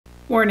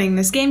Warning,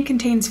 this game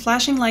contains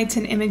flashing lights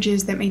and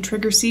images that may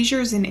trigger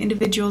seizures in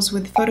individuals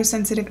with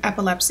photosensitive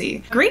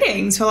epilepsy.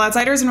 Greetings, fellow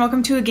outsiders, and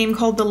welcome to a game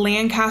called the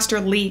Lancaster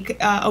Leak,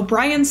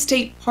 O'Brien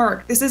State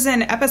Park. This is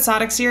an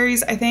episodic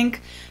series, I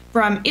think,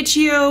 from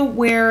Itch.io,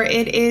 where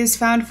it is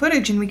found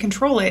footage and we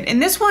control it. In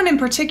this one in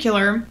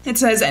particular, it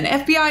says an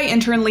FBI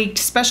intern leaked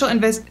special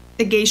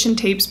investigation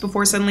tapes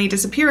before suddenly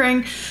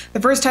disappearing. The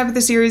first type of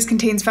the series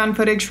contains found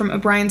footage from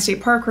O'Brien State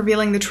Park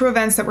revealing the true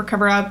events that were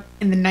covered up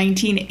in the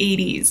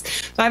 1980s.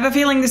 So I have a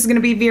feeling this is going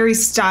to be very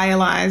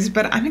stylized,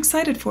 but I'm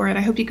excited for it.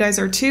 I hope you guys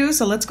are too,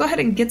 so let's go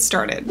ahead and get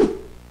started.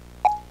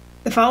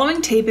 The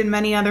following tape and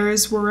many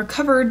others were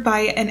recovered by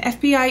an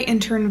FBI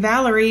intern,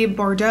 Valerie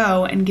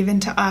Bordeaux, and given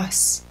to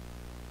us.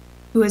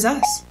 Who is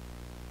us?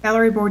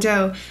 Valerie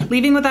Bordeaux.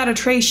 Leaving without a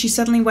trace, she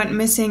suddenly went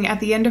missing at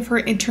the end of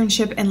her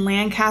internship in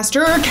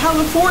Lancaster,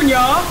 California.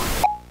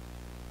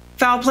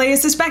 Foul play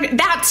is suspected.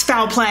 That's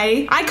foul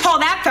play. I call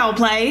that foul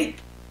play.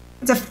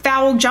 It's a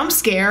foul jump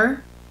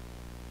scare.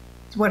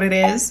 That's what it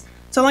is.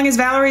 So long as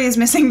Valerie is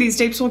missing, these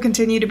tapes will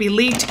continue to be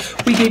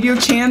leaked. We gave you a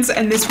chance,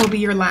 and this will be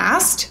your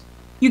last.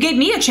 You gave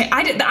me a chance.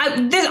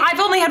 I've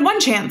only had one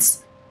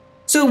chance.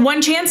 So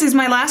one chance is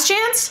my last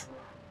chance?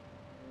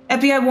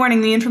 FBI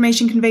warning, the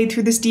information conveyed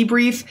through this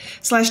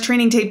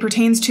debrief/training tape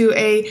pertains to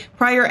a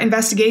prior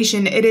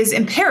investigation. It is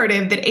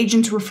imperative that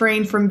agents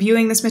refrain from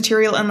viewing this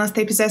material unless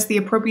they possess the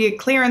appropriate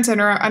clearance and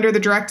are under the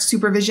direct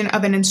supervision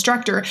of an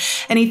instructor.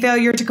 Any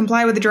failure to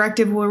comply with the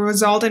directive will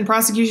result in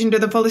prosecution to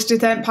the fullest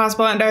extent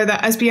possible under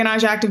the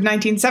Espionage Act of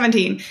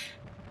 1917.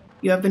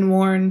 You have been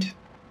warned.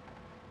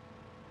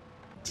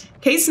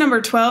 Case number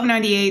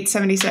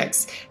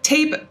 129876.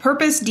 Tape,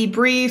 purpose,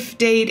 debrief,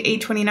 date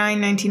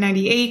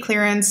 8/29/1998,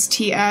 clearance,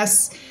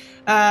 TS,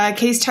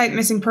 case type,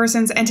 missing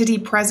persons, entity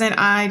present.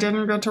 I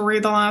didn't get to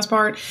read the last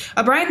part.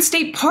 O'Brien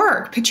State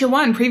Park, picture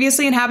 1,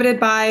 previously inhabited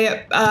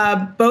by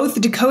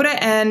both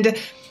Dakota and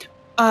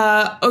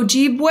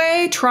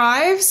Ojibwe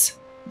tribes,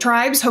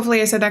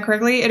 hopefully I said that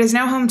correctly. It is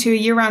now home to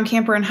year-round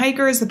camper and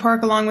hikers. The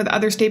park, along with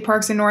other state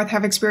parks in North,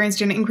 have experienced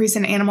an increase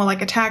in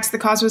animal-like attacks. The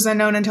cause was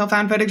unknown until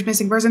found footage,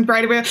 missing persons.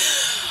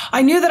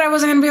 I knew that I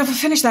wasn't going to be able to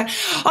finish that.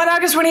 On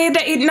August 28,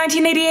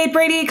 1988,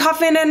 Brady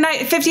Kaufman,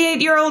 a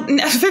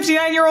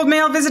 59-year-old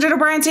male, visited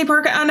O'Brien State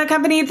Park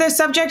unaccompanied. The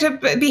subject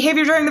of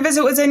behavior during the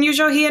visit was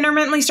unusual. He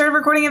intermittently started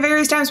recording at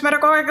various times.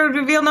 Medical record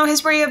revealed no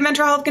history of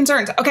mental health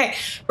concerns. Okay,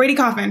 Brady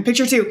Kaufman,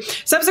 picture 2.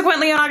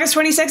 Subsequently, on August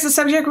 26, the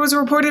subject was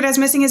reported as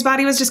missing. His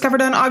body was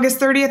discovered on August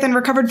 30th, and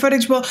recovered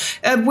footage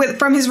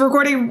from his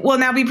recording will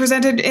now be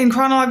presented in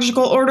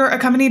chronological order,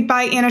 accompanied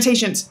by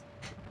annotations.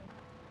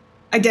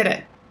 I did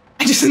it.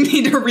 I just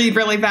need to read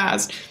really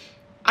fast.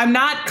 I'm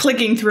not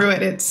clicking through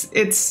it.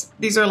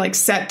 These are like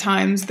set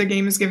times the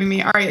game is giving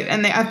me. All right,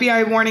 and the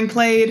FBI warning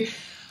played.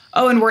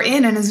 Oh, and we're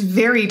in, and it's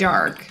very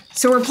dark.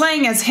 So we're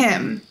playing as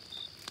him.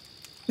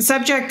 The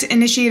subject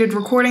initiated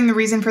recording. The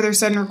reason for their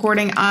sudden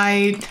recording,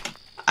 I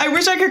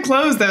wish I could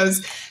close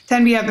those.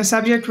 10 p.m. The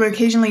subject would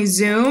occasionally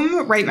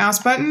zoom, right mouse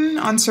button,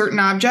 on certain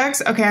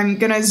objects. Okay, I'm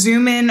gonna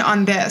zoom in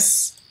on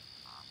this.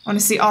 I want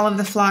to see all of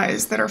the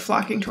flies that are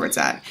flocking towards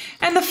that.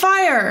 And the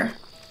fire!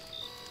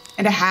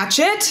 And a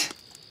hatchet?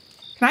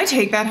 Can I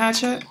take that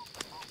hatchet?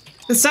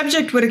 The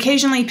subject would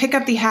occasionally pick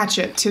up the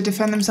hatchet to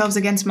defend themselves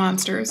against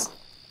monsters.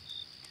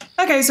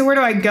 Okay, so where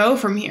do I go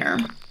from here?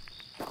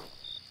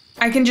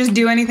 I can just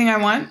do anything I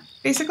want,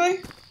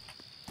 basically?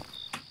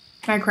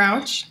 Can I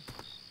crouch?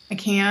 I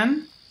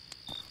can.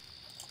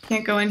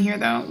 Can't go in here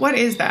though. What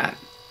is that?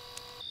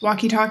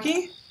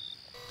 Walkie-talkie?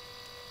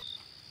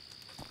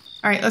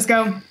 All right, let's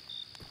go.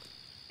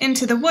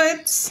 Into the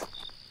woods.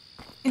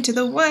 Into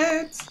the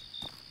woods.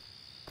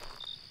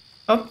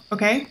 Oh,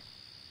 okay.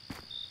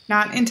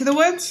 Not into the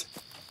woods.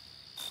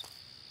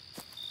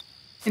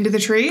 Into the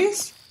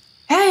trees?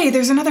 Hey,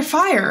 there's another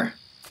fire.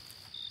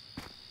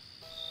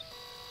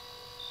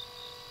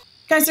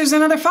 Guys, there's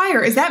another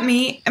fire. Is that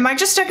me? Am I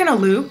just stuck in a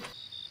loop?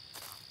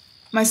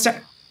 Am I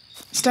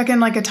stuck in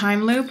like a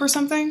time loop or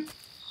something?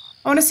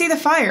 I want to see the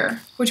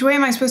fire. Which way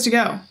am I supposed to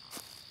go?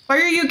 Why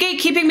are you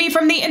gatekeeping me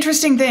from the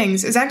interesting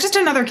things? Is that just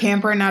another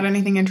camper and not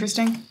anything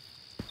interesting?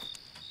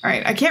 All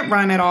right, I can't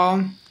run at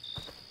all.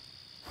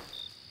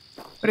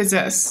 What is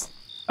this?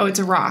 Oh, it's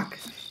a rock.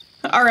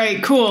 All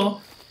right,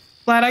 cool.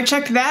 Glad I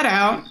checked that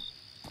out.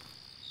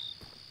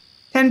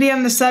 10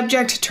 p.m. the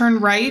subject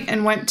turned right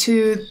and went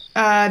to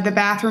the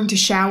bathroom to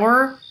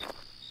shower.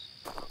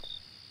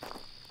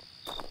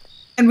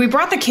 And we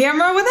brought the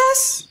camera with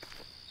us?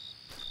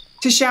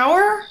 To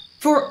shower?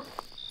 For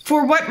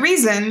what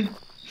reason?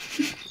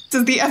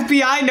 Does the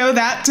FBI know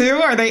that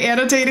too? Are they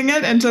annotating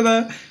it into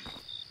the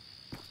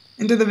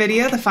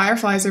video? The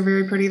fireflies are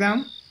very pretty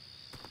though.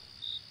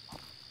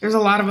 There's a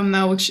lot of them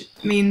though, which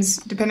means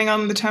depending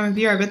on the time of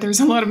year, I bet there's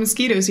a lot of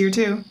mosquitoes here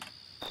too.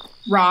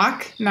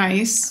 Rock,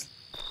 nice.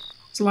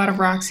 There's a lot of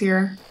rocks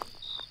here.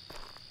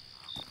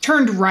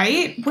 Turned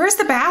right? Where's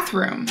the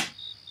bathroom?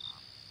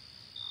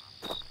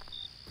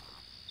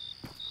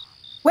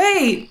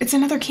 Wait, it's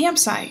another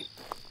campsite.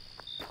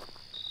 I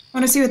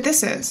want to see what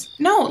this is.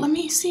 No, let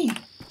me see.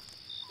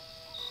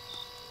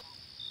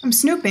 I'm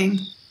snooping.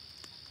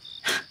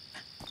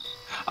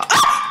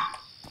 Oh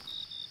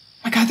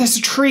my god, that's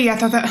a tree. I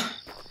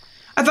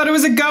thought it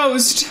was a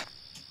ghost.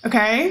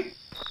 Okay.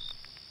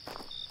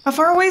 How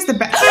far away is the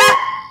bed?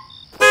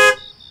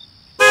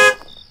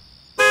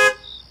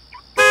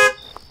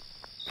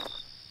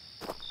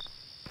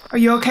 Are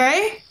you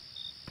okay?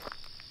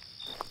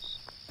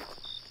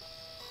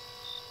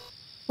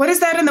 What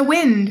is that in the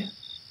wind?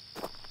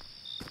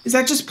 Is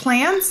that just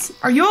plants?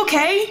 Are you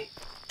okay?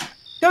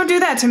 Don't do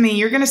that to me.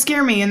 You're gonna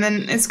scare me and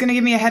then it's gonna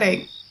give me a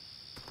headache.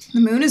 The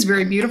moon is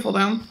very beautiful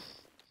though.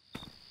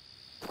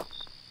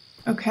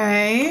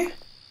 Okay.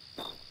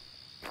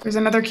 There's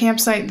another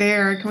campsite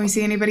there. Can we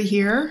see anybody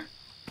here?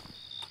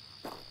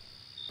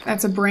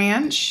 That's a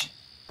branch.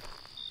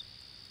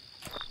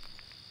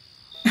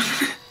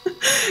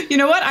 You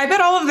know what? I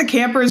bet all of the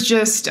campers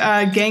just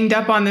ganged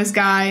up on this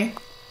guy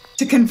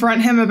to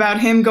confront him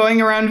about him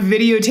going around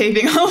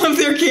videotaping all of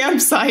their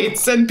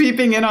campsites and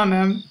peeping in on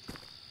them.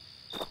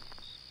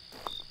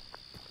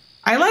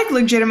 I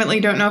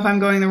legitimately don't know if I'm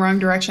going the wrong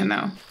direction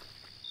though.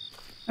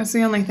 That's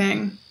the only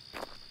thing.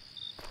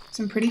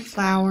 Some pretty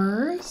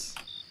flowers.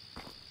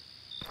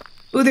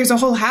 Ooh, there's a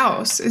whole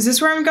house. Is this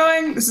where I'm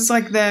going? This is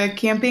like the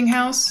camping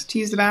house to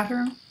use the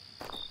bathroom.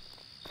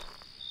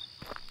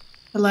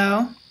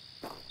 Hello?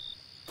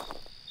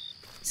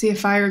 See a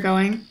fire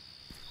going.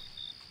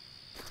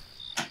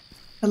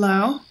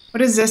 Hello? What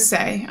does this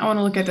say? I want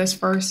to look at this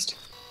first.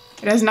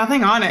 It has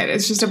nothing on it.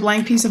 It's just a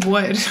blank piece of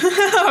wood.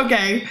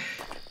 Okay.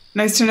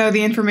 Nice to know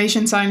the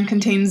information sign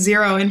contains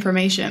 0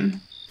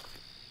 information.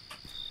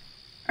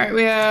 Alright,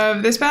 we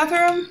have this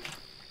bathroom.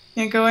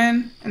 Can't go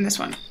in. And this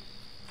one.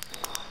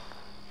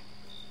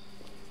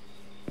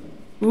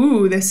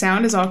 Ooh, this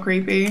sound is all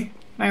creepy. Can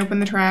I open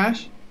the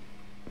trash?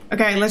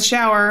 Okay, let's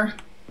shower.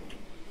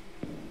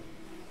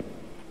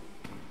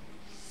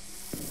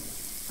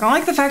 I don't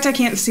like the fact I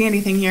can't see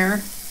anything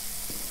here.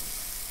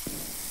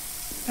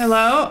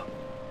 Hello?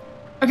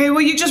 Okay,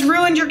 well you just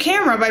ruined your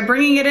camera by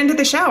bringing it into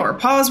the shower.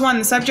 Pause 1,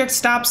 the subject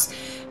stops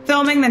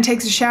filming, then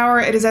takes a shower.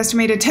 It is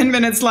estimated 10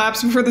 minutes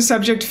lapse before the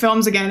subject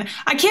films again.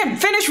 I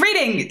can't finish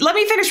reading! Let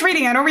me finish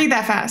reading, I don't read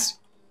that fast.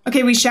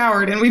 Okay, we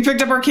showered and we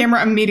picked up our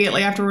camera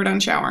immediately after we're done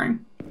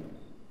showering.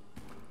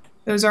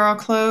 Those are all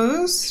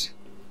closed.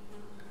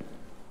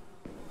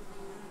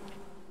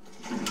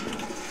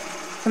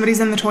 Somebody's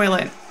in the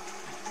toilet.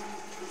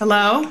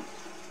 Hello?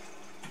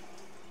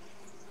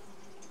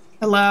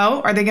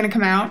 Hello? Are they gonna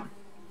come out?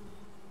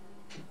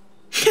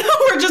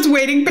 We're just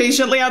waiting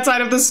patiently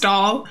outside of the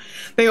stall.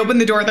 They open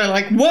the door, they're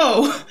like,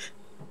 whoa!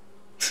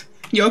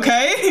 You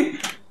okay?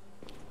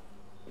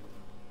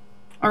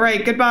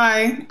 Alright,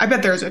 goodbye. I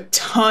bet there's a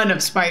ton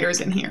of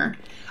spiders in here.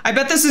 I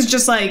bet this is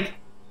just like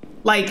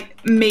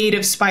made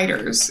of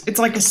spiders. It's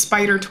like a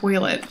spider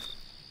toilet.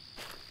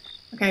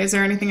 Okay, is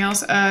there anything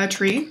else?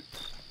 Tree?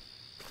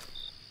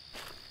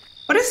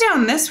 What is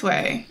down this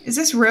way? Is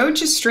this road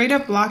just straight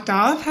up blocked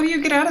off? How do you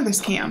get out of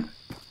this camp?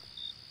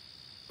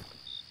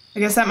 I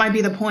guess that might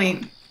be the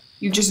point.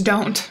 You just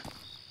don't.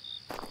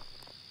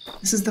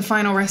 This is the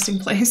final resting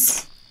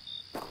place.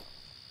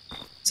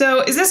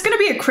 So, is this gonna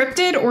be a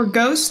cryptid or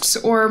ghosts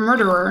or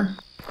murderer?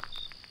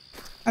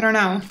 I don't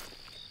know.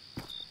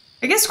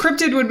 I guess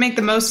cryptid would make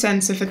the most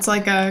sense if it's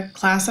like a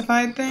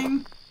classified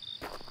thing.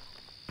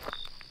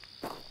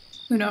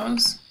 Who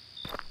knows?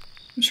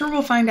 I'm sure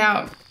we'll find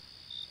out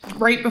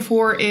right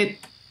before it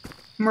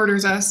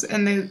murders us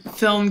and the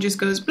film just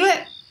goes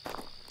bleh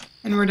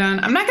and we're done.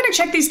 I'm not gonna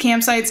check these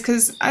campsites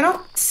because I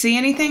don't see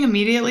anything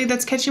immediately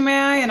that's catching my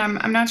eye and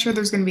I'm not sure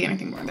there's gonna be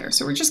anything more there.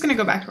 So we're just gonna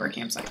go back to our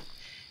campsite.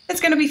 It's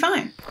gonna be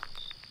fine.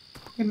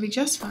 It's gonna be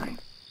just fine.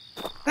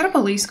 Is that a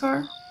police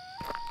car?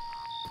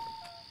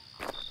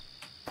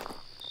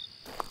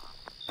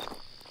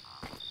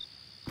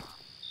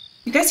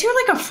 You guys hear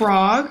like a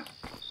frog?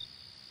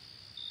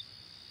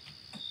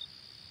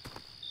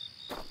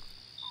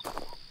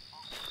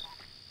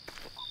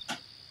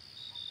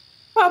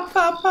 Pop,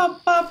 pop,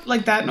 pop, pop,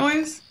 like that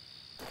noise?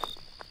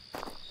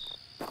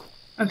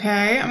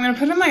 Okay, I'm gonna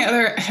put in my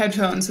other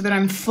headphones so that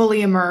I'm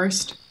fully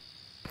immersed.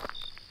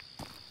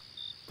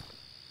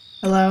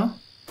 Hello?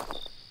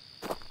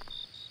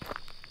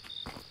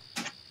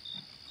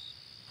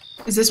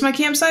 Is this my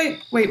campsite?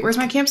 Wait, where's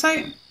my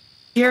campsite?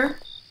 Here?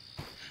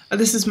 Oh,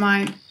 this is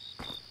mine.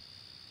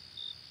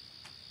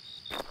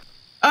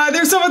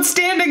 There's someone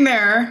standing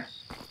there!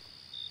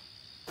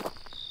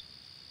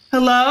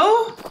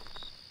 Hello?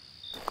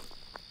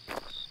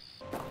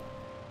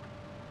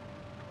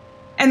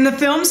 And the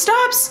film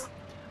stops?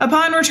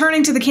 Upon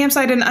returning to the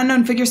campsite, an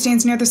unknown figure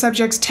stands near the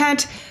subject's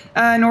tent,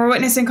 nor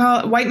witnessing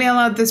white male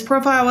of this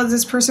profile as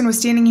this person was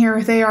standing here,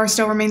 if they are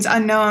still remains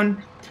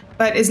unknown,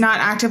 but is not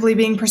actively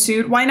being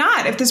pursued. Why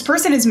not? If this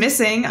person is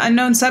missing,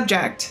 unknown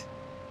subject.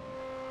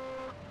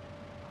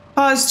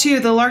 Pause 2.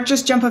 The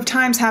largest jump of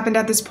times happened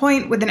at this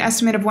point, with an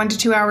estimate of 1 to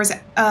 2 hours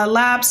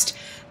elapsed.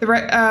 The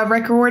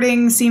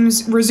recording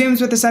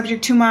resumes with the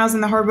subject 2 miles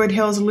in the Hardwood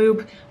Hills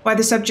loop. Why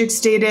the subject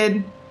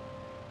started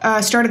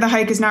the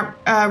hike is not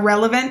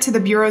relevant to the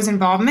Bureau's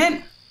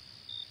involvement.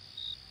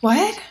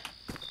 What?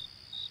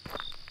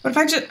 What if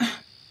I just...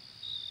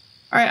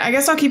 Alright, I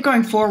guess I'll keep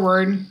going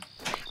forward.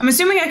 I'm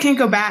assuming I can't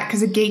go back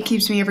because a gate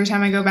keeps me every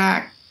time I go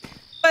back.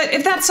 But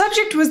if that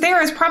subject was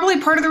there, it's probably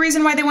part of the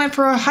reason why they went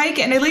for a hike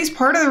and at least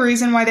part of the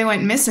reason why they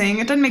went missing.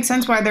 It doesn't make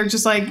sense why they're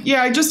just like,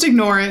 yeah, just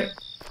ignore it.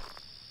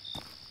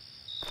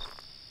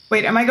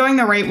 Wait, am I going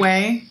the right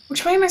way?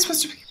 Which way am I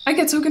supposed to be? I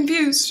get so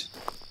confused.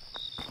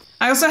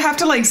 I also have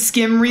to like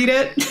skim read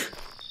it.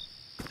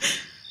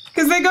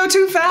 Because they go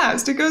too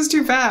fast. It goes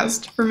too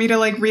fast for me to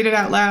like read it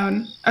out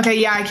loud. Okay,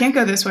 yeah, I can't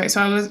go this way,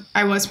 so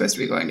I was supposed to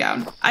be going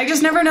down. I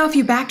just never know if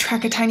you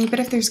backtrack a tiny bit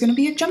if there's gonna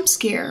be a jump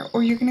scare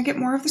or you're gonna get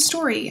more of the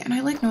story, and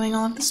I like knowing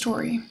all of the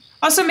story.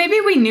 Also,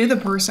 maybe we knew the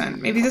person.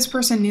 Maybe this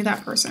person knew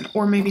that person,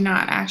 or maybe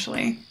not,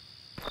 actually.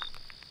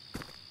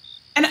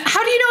 And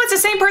how do you know it's the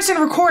same person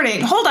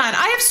recording? Hold on,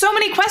 I have so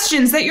many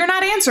questions that you're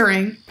not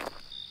answering.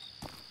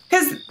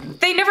 Because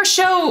they never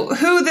show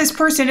who this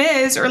person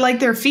is or like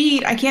their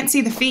feet. I can't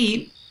see the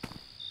feet.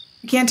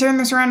 I can't turn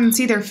this around and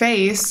see their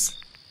face.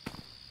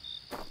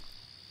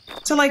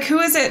 So, like, who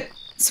is it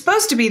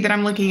supposed to be that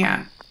I'm looking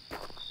at? What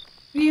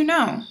do you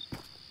know?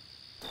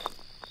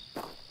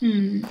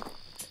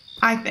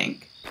 I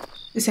think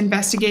this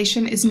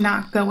investigation is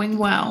not going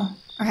well.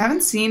 I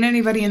haven't seen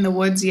anybody in the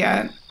woods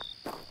yet.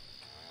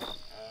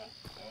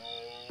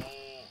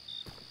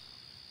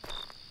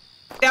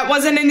 That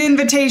wasn't an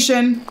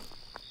invitation.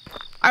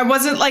 I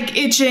wasn't, like,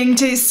 itching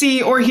to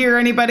see or hear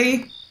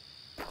anybody.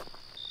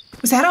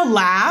 Was that a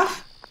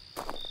laugh?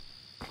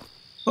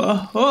 Ho,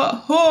 ho,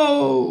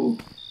 ho.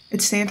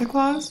 It's Santa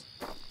Claus?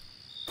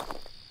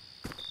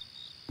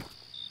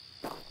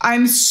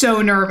 I'm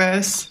so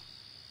nervous.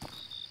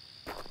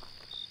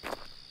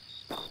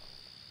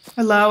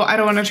 Hello? I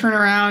don't want to turn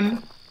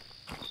around.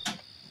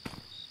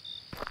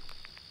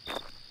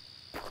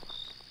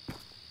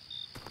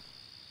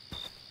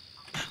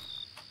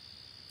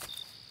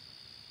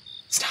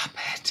 Stop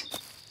it.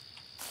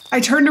 I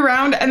turned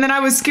around and then I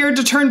was scared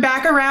to turn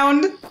back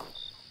around.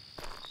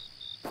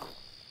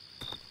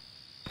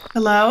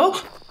 Hello?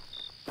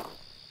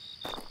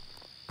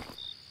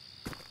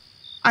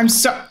 I'm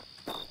so...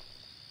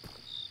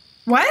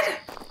 What?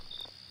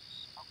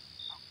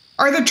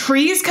 Are the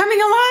trees coming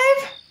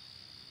alive?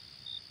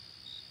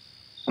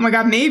 Oh my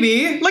god,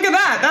 maybe. Look at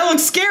that. That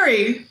looks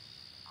scary.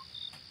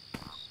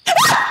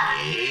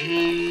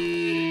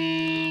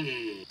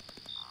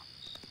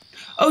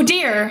 Oh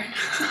dear.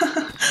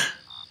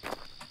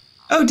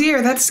 Oh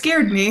dear, that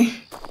scared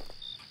me.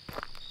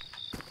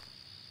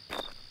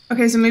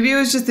 Okay, so maybe it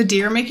was just the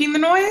deer making the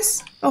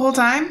noise the whole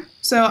time,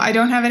 so I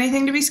don't have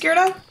anything to be scared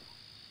of?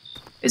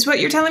 Is what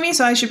you're telling me,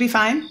 so I should be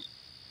fine?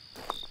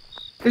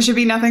 There should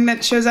be nothing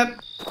that shows up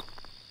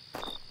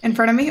in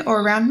front of me or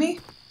around me?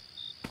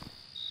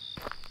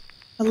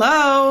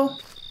 Hello?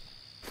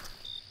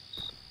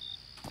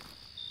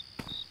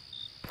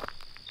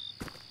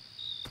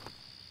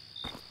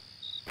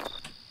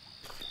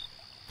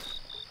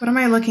 What am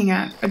I looking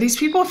at? Are these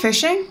people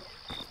fishing?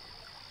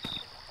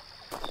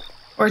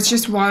 Or it's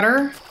just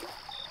water?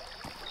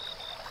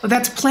 Oh,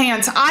 that's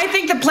plants. I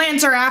think the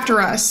plants are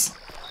after us.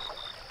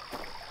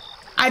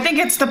 I think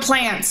it's the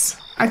plants.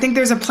 I think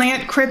there's a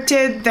plant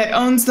cryptid that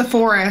owns the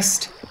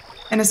forest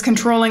and is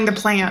controlling the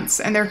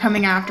plants, and they're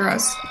coming after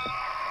us.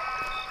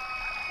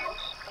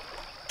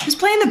 Who's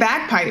playing the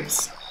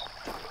bagpipes?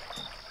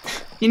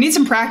 You need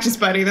some practice,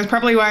 buddy. That's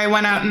probably why I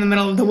went out in the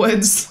middle of the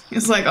woods.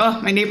 It's like,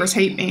 oh, my neighbors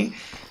hate me.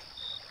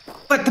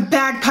 But the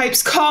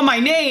bagpipes call my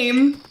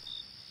name!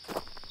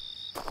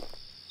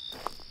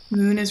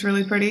 Moon is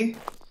really pretty.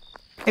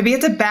 Maybe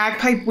it's a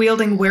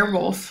bagpipe-wielding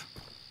werewolf.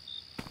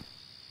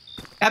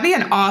 That'd be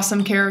an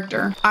awesome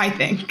character, I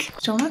think.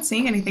 Still not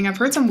seeing anything. I've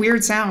heard some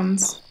weird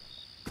sounds.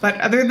 But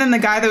other than the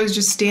guy that was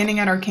just standing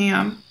at our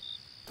camp,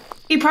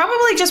 he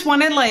probably just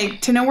wanted,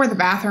 like, to know where the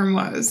bathroom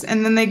was.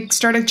 And then they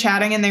started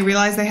chatting and they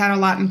realized they had a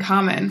lot in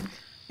common.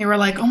 They were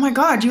like, oh my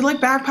god, you like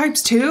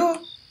bagpipes too?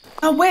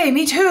 No way,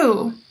 me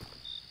too.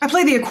 I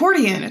play the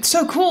accordion. It's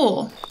so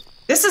cool.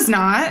 This is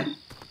not.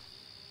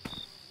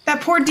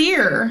 That poor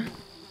deer.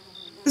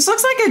 This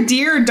looks like a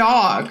deer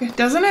dog,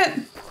 doesn't it?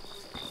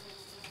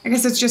 I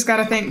guess it's just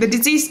got a thing. The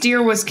deceased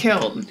deer was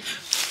killed.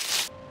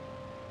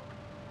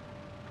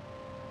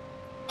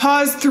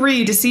 Pause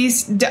 3,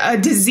 diseased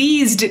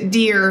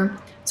deer.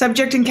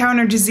 Subject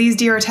encountered diseased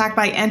deer attacked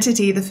by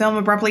entity. The film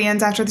abruptly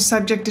ends after the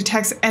subject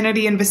detects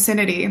entity in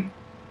vicinity.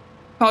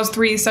 Pause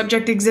 3,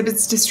 subject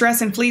exhibits distress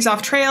and flees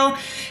off trail.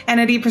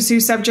 Entity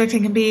pursues subject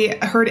and can be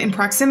heard in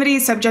proximity.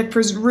 Subject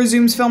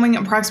resumes filming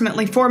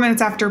approximately 4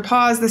 minutes after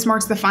pause. This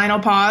marks the final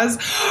pause.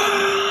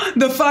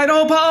 The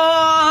final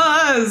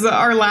pause!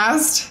 Our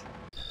last.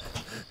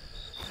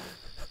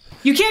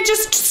 You can't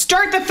just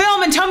start the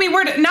film and tell me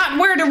not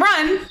where to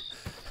run.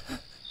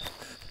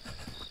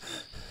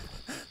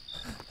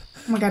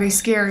 Oh my god, he's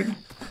scared.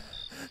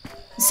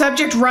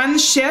 Subject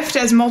runs shift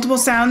as multiple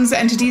sounds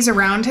entities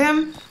around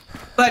him.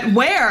 But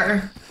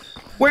where?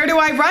 Where do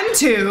I run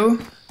to?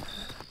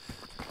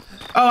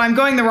 Oh, I'm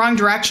going the wrong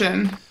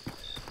direction.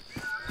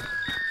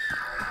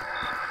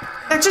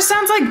 That just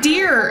sounds like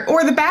deer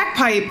or the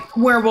bagpipe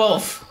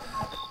werewolf.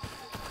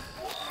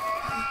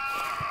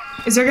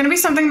 Is there gonna be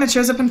something that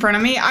shows up in front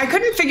of me? I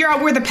couldn't figure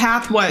out where the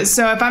path was,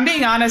 so if I'm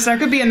being honest, I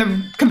could be in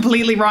the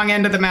completely wrong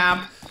end of the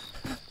map.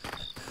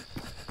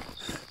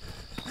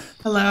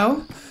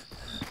 Hello?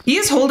 He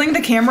is holding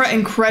the camera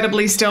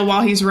incredibly still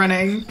while he's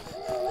running.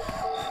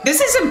 This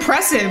is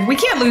impressive. We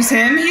can't lose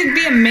him. He'd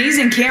be an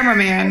amazing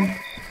cameraman.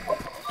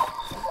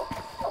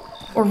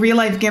 Or real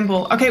life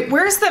gimbal. Okay,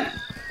 where's the...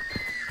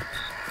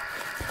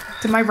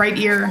 It's in my right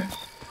ear.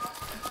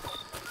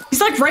 He's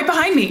like right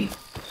behind me.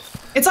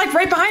 It's like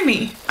right behind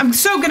me. I'm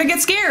so gonna get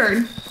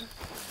scared.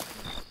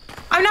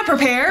 I'm not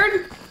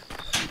prepared.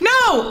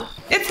 No!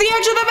 It's the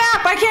edge of the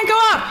map. I can't go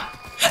up.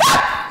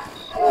 Ah!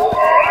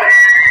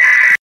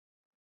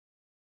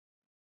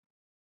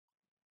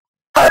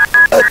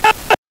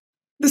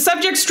 The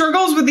subject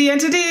struggles with the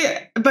entity,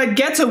 but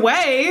gets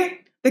away.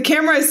 The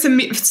camera is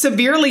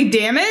severely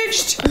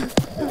damaged.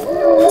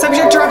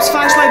 Subject drops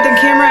flashlight, then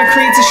camera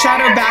creates a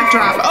shadow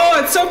backdrop.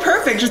 Oh, it's so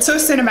perfect. It's so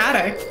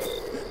cinematic.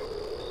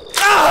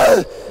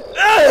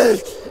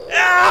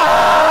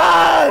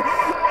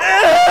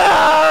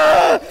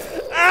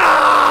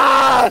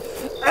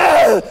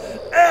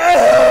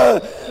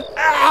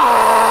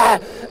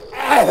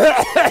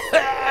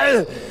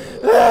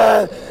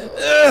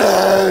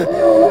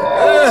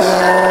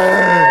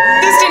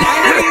 Distant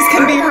entities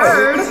can be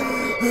heard.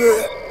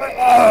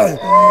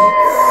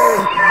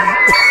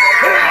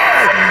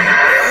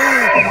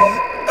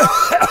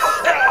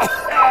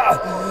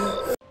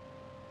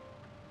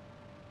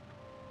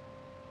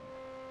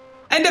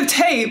 End of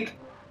tape.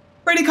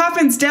 Freddie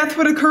Kaufman's death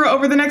would occur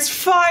over the next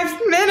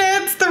 5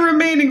 minutes. The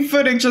remaining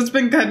footage has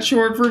been cut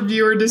short for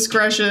viewer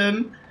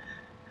discretion.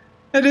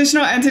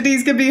 Additional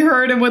entities could be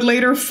heard and would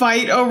later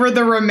fight over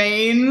the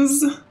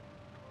remains.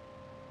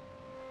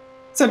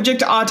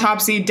 Subject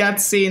autopsy, death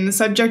scene. The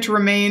subject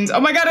remains. Oh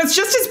my god, it's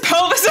just his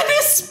pelvis and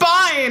his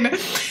spine!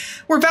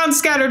 Were found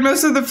scattered.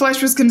 Most of the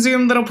flesh was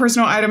consumed. Little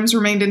personal items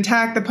remained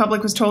intact. The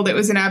public was told it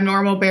was an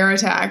abnormal bear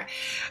attack.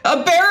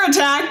 A bear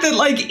attack that,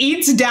 like,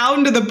 eats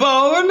down to the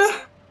bone?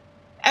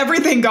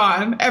 Everything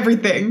gone.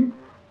 Everything.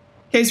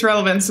 Case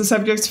relevance. The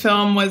subject's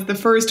film was the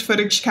first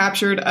footage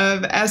captured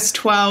of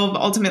S12.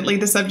 Ultimately,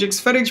 the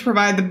subject's footage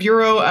provide the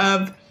Bureau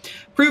of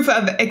proof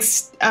of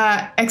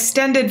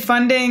extended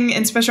funding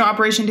in special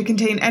operation to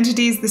contain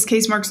entities. This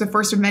case marks the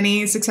first of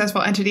many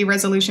successful entity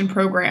resolution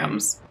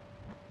programs.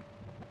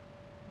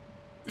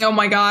 Oh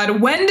my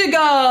god, Wendigo!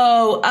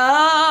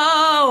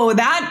 Oh,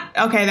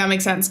 okay, that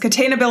makes sense.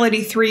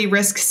 Containability 3,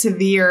 risk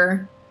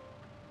severe.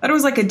 I thought it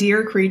was like a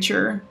deer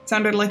creature. It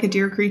sounded like a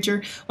deer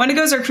creature.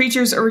 Wendigos are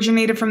creatures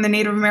originated from the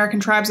Native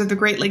American tribes of the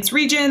Great Lakes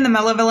region. The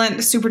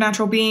malevolent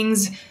supernatural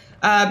beings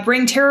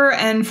bring terror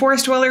and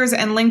forest dwellers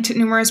and linked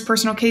numerous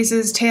personal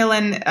cases. Tail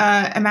and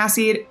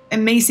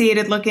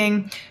emaciated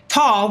looking,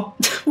 tall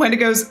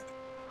Wendigos.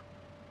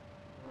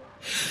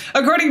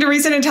 According to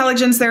recent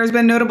intelligence, there has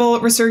been notable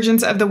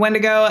resurgence of the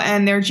Wendigo,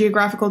 and their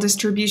geographical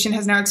distribution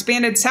has now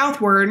expanded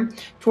southward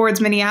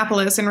towards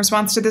Minneapolis. In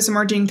response to this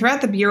emerging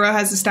threat, the Bureau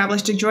has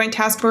established a joint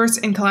task force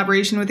in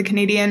collaboration with the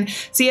Canadian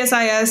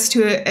CSIS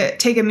to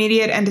take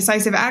immediate and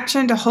decisive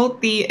action to halt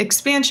the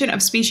expansion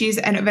of species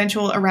and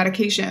eventual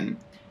eradication.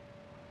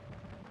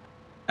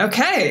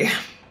 Okay.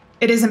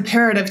 It is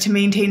imperative to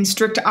maintain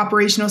strict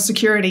operational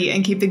security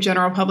and keep the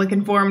general public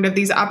informed of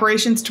these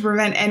operations to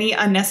prevent any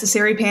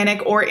unnecessary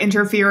panic or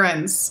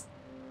interference.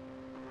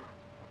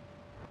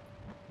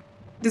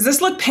 Does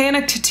this look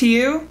panicked to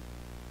you?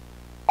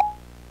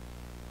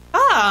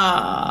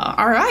 Ah,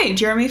 all right,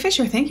 Jeremy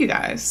Fisher, thank you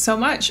guys so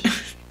much.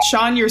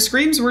 Sean, your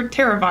screams were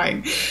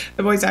terrifying.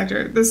 The voice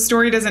actor. The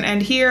story doesn't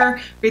end here.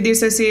 Read the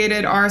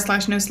associated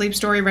r/no sleep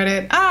story,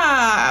 Reddit.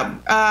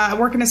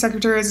 Work in a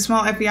secretary as a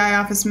small FBI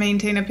office,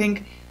 maintain a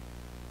pink...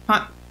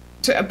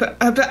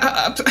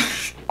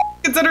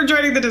 Consider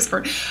joining the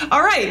Discord.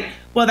 All right.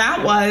 Well,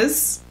 that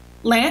was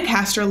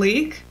Lancaster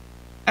Leak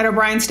at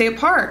O'Brien State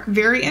Park.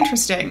 Very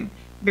interesting.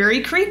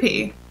 Very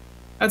creepy.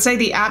 I'd say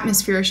the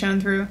atmosphere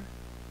shone through.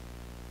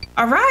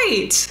 All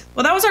right.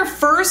 Well, that was our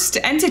first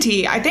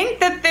entity. I think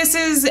that this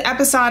is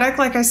episodic,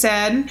 like I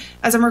said.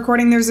 As I'm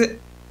recording, there's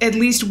at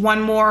least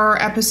one more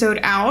episode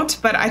out,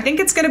 but I think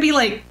it's going to be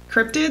like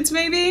cryptids,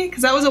 maybe?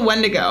 Because that was a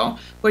Wendigo,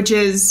 which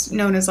is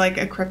known as like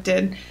a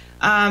cryptid.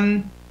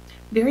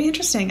 Very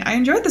interesting. I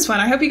enjoyed this one.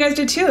 I hope you guys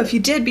did too. If you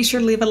did, be sure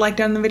to leave a like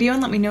down in the video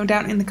and let me know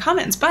down in the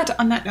comments. But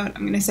on that note,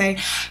 I'm going to say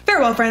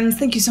farewell, friends.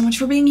 Thank you so much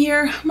for being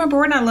here. Remember,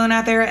 we're not alone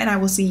out there, and I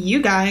will see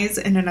you guys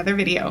in another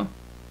video.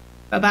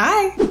 Bye-bye.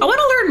 I want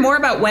to learn more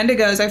about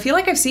Wendigos. I feel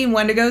like I've seen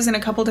Wendigos in a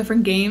couple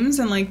different games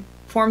and like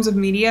forms of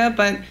media,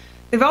 but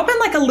they've all been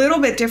like a little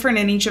bit different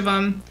in each of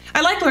them.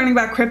 I like learning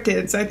about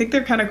cryptids. I think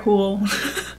they're kind of cool.